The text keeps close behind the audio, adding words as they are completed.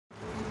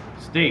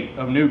State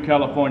of New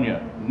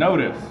California.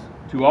 Notice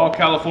to all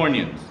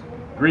Californians.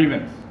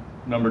 Grievance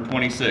number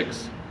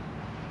 26.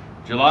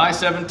 July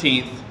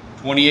 17th,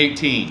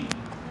 2018.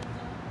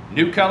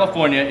 New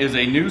California is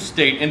a new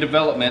state in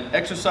development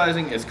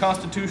exercising its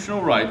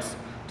constitutional rights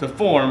to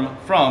form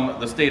from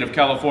the state of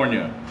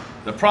California.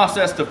 The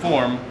process to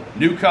form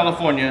New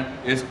California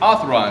is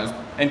authorized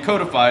and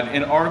codified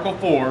in Article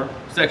 4,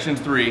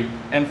 Sections 3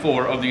 and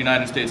 4 of the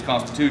United States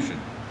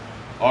Constitution.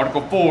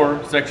 Article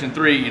 4, Section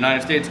 3,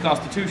 United States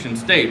Constitution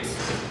states,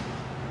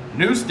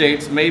 new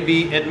states may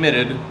be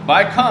admitted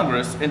by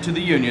Congress into the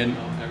Union,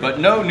 but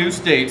no new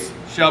states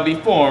shall be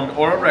formed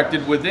or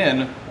erected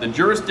within the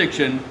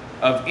jurisdiction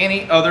of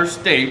any other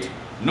state,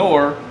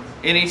 nor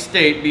any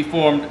state be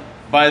formed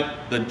by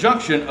the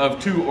junction of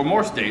two or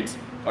more states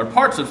or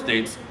parts of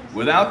states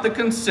without the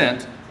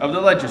consent of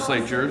the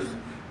legislatures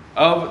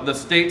of the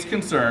states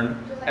concerned,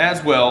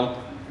 as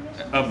well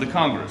of the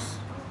Congress.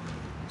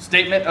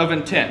 Statement of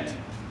intent.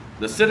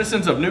 The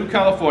citizens of New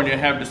California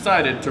have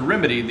decided to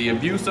remedy the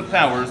abuse of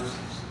powers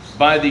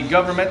by the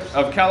government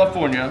of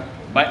California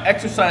by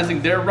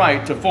exercising their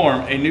right to form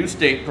a new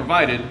state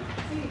provided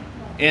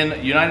in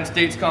United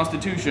States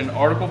Constitution,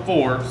 Article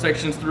 4,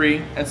 Sections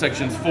 3 and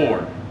Sections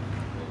 4.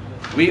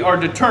 We are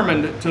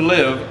determined to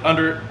live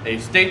under a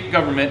state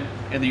government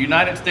in the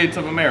United States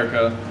of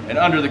America and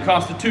under the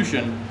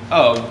Constitution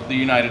of the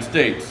United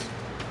States.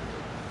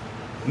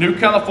 New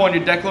California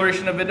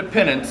Declaration of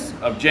Independence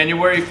of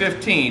January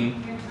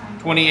 15,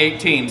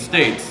 2018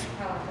 states,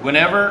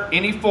 whenever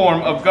any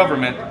form of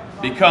government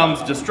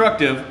becomes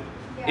destructive,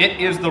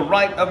 it is the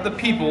right of the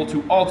people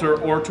to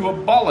alter or to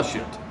abolish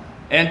it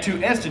and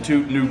to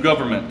institute new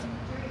government.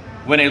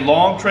 When a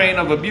long train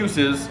of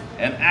abuses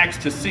and acts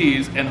to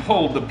seize and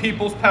hold the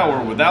people's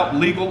power without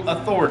legal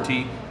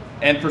authority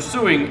and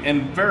pursuing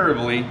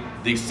invariably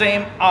the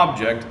same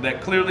object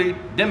that clearly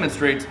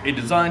demonstrates a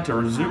design to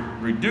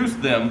reduce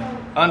them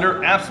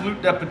under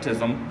absolute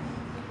despotism,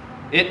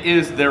 it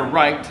is their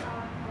right,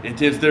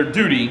 it is their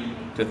duty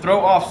to throw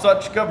off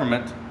such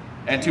government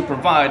and to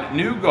provide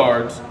new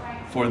guards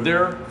for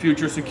their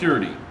future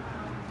security.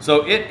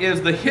 So it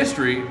is the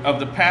history of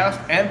the past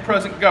and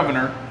present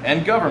governor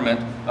and government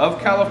of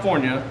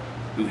California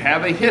who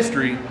have a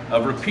history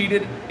of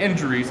repeated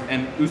injuries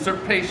and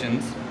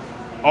usurpations,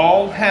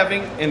 all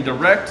having in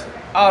direct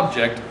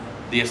object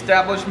the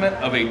establishment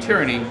of a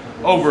tyranny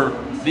over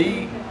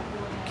the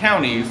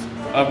counties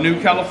of New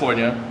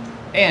California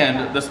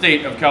and the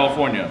state of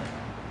California.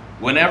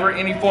 Whenever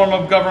any form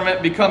of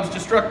government becomes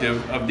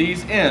destructive of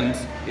these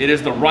ends, it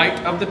is the right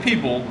of the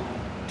people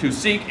to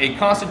seek a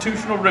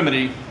constitutional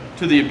remedy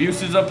to the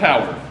abuses of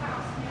power.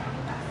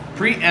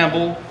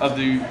 Preamble of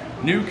the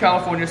New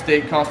California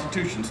State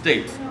Constitution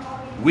states,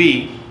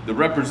 we, the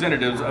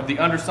representatives of the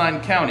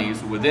undersigned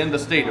counties within the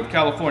state of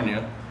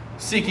California,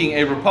 seeking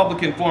a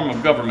Republican form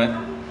of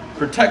government,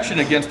 protection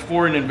against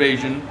foreign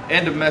invasion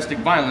and domestic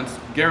violence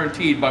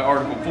guaranteed by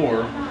Article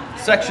 4,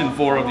 Section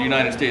 4 of the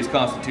United States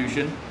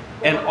Constitution,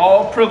 and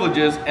all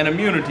privileges and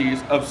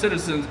immunities of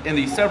citizens in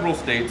the several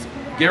states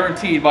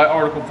guaranteed by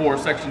Article 4,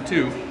 Section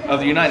 2 of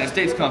the United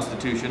States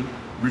Constitution,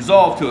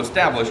 resolve to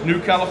establish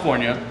New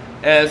California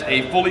as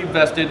a fully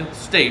vested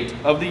state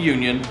of the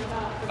Union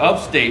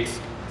of States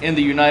in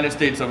the United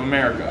States of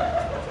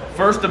America.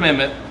 First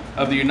Amendment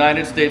of the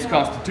United States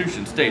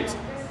Constitution states,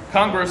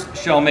 Congress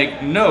shall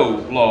make no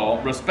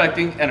law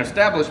respecting an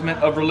establishment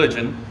of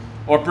religion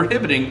or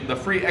prohibiting the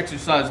free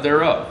exercise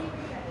thereof,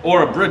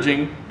 or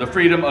abridging the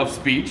freedom of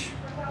speech,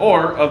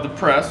 or of the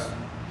press,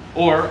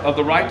 or of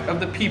the right of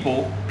the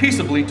people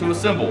peaceably to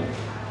assemble,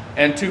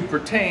 and to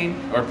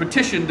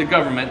petition the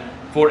government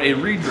for a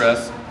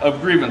redress of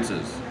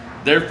grievances.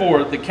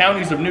 Therefore, the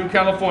counties of New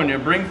California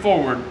bring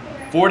forward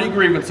 40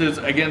 grievances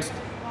against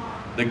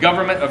the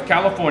government of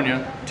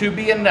California to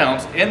be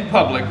announced in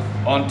public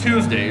on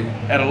Tuesday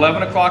at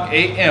 11 o'clock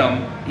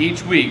a.m.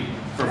 each week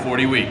for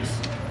 40 weeks.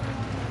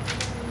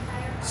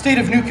 State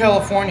of New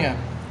California.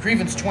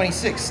 Grievance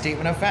 26,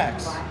 Statement of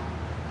Facts.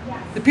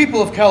 The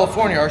people of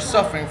California are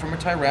suffering from a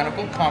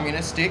tyrannical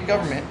communist state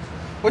government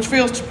which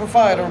fails to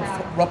provide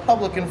a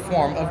Republican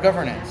form of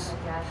governance,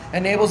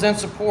 enables and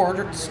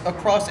supports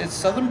across its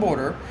southern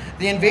border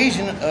the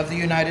invasion of the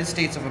United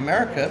States of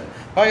America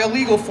by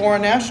illegal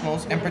foreign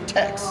nationals, and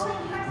protects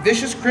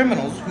vicious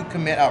criminals who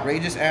commit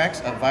outrageous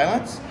acts of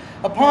violence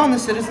upon the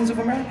citizens of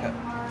America,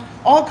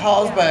 all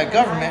caused by a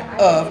government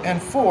of and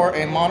for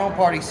a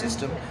monoparty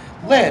system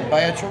led by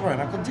a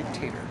tyrannical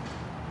dictator.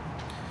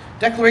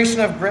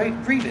 Declaration of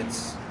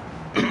Grievance.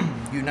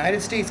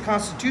 United States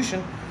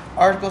Constitution,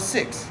 Article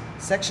 6,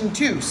 Section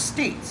 2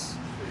 states,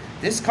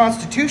 this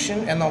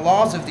Constitution and the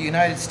laws of the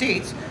United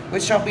States,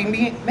 which shall be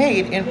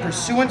made in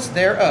pursuance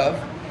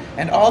thereof,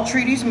 and all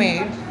treaties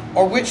made,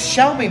 or which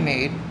shall be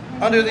made,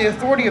 under the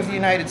authority of the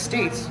United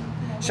States,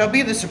 shall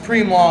be the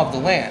supreme law of the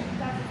land.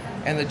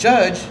 And the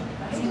judges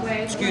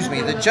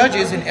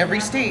in every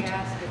state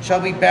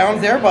shall be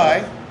bound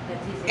thereby,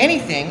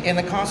 anything in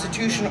the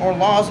Constitution or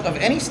laws of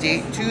any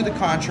state to the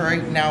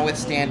contrary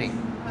notwithstanding.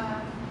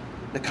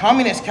 The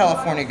Communist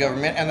California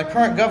government and the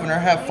current governor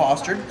have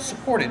fostered,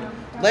 supported,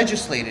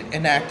 legislated,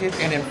 enacted,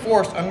 and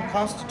enforced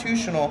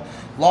unconstitutional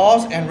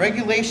laws and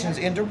regulations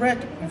in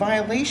direct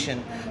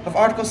violation of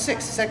Article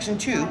 6, Section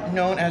 2,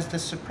 known as the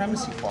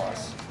Supremacy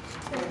Clause.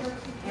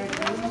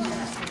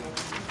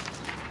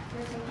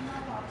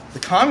 The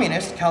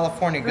Communist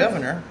California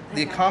governor,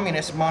 the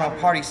communist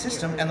monoparty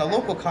system, and the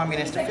local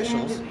communist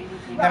officials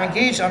have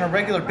engaged on a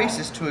regular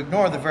basis to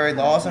ignore the very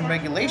laws and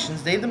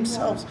regulations they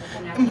themselves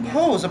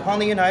impose upon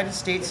the United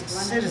States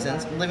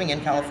citizens living in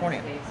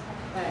California.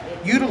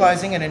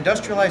 Utilizing an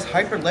industrialized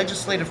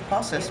hyper-legislative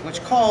process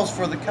which calls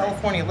for the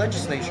California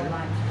legislature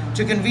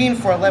to convene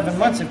for 11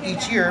 months of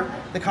each year,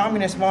 the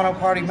communist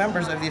monoparty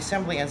members of the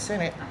Assembly and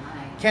Senate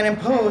can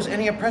impose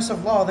any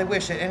oppressive law they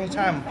wish at any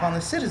time upon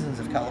the citizens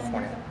of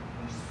California.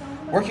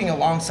 Working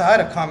alongside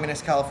a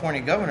communist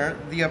California governor,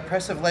 the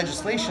oppressive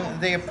legislation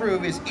they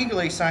approve is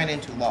eagerly signed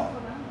into law.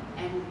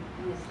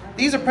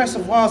 These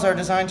oppressive laws are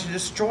designed to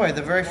destroy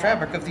the very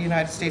fabric of the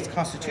United States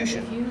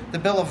Constitution, the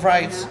Bill of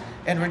Rights,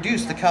 and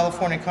reduce the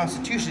California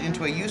Constitution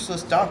into a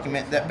useless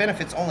document that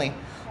benefits only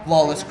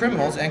lawless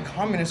criminals and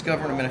communist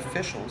government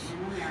officials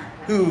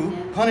who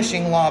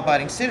punishing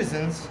law-abiding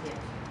citizens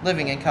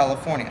living in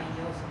California.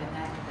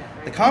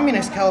 The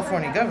Communist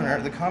California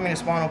governor, the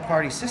communist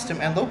monoparty system,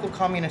 and local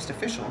communist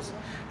officials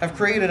have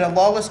created a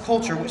lawless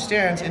culture which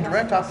stands in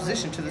direct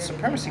opposition to the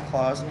Supremacy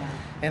Clause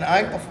in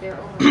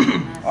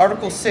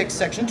Article 6,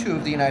 Section 2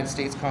 of the United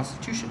States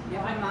Constitution.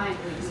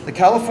 The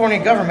California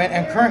government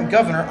and current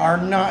governor are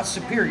not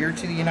superior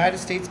to the United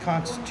States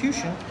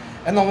Constitution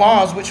and the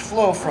laws which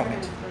flow from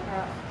it.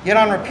 Yet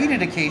on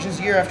repeated occasions,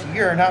 year after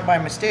year, not by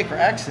mistake or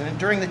accident,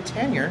 during the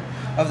tenure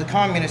of the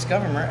communist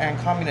governor and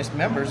communist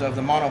members of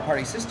the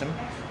monoparty system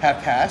have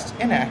passed,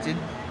 enacted,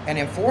 and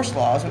enforced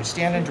laws which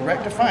stand in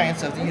direct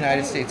defiance of the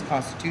United States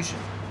Constitution,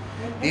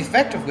 the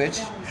effect of which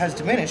has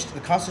diminished the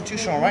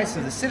constitutional rights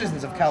of the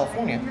citizens of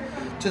California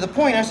to the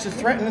point as to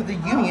threaten the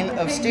Union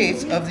of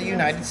States of the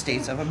United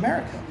States of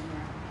America.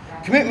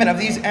 Commitment of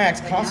these acts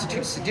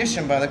constitutes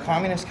sedition by the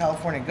Communist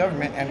California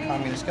government and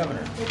communist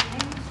governor.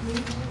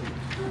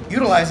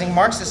 Utilizing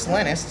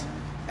Marxist-Leninist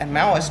and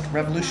Maoist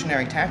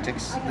revolutionary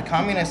tactics, the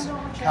Communist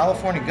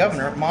California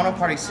governor,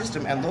 monoparty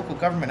system, and local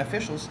government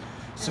officials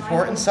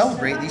support and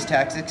celebrate these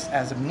tactics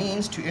as a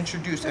means to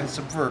introduce and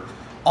subvert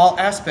all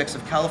aspects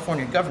of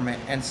California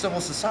government and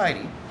civil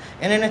society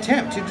in an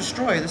attempt to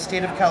destroy the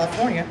state of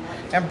California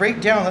and break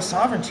down the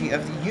sovereignty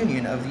of the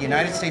Union of the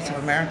United States of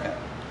America.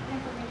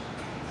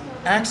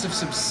 Acts of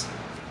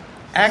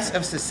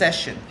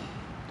secession.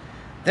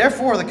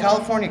 Therefore, the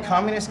California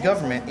Communist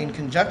government, in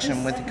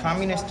conjunction with the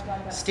Communist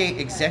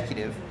State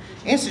Executive,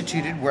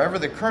 instituted wherever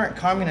the current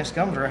Communist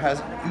governor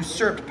has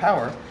usurped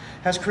power,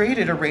 has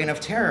created a reign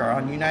of terror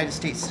on United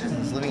States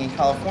citizens living in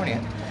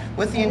California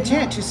with the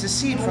intent to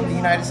secede from the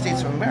United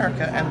States of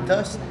America and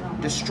thus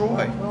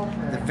destroy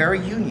the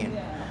very union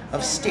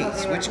of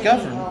states which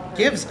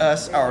gives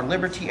us our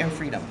liberty and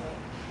freedom.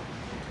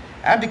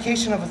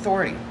 Abdication of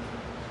authority.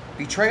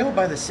 Betrayal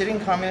by the sitting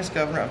Communist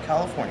governor of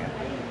California,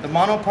 the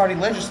monoparty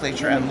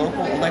legislature, and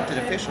local elected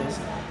officials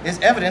is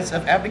evidence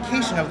of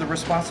abdication of the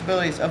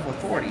responsibilities of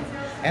authority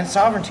and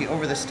sovereignty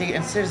over the state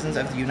and citizens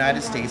of the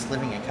United States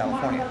living in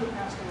California.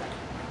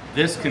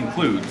 This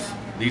concludes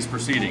these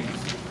proceedings.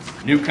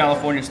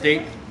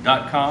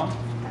 NewCaliforniaState.com,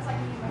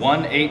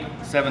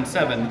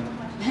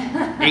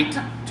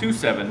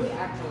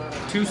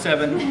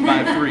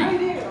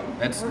 1-877-827-2753.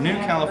 That's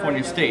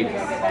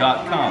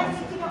NewCaliforniaState.com.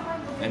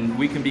 And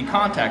we can be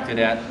contacted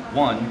at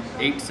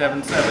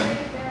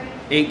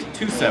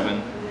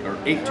 1-877-827 or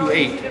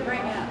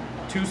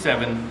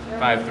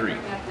 828-2753.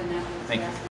 Thank you.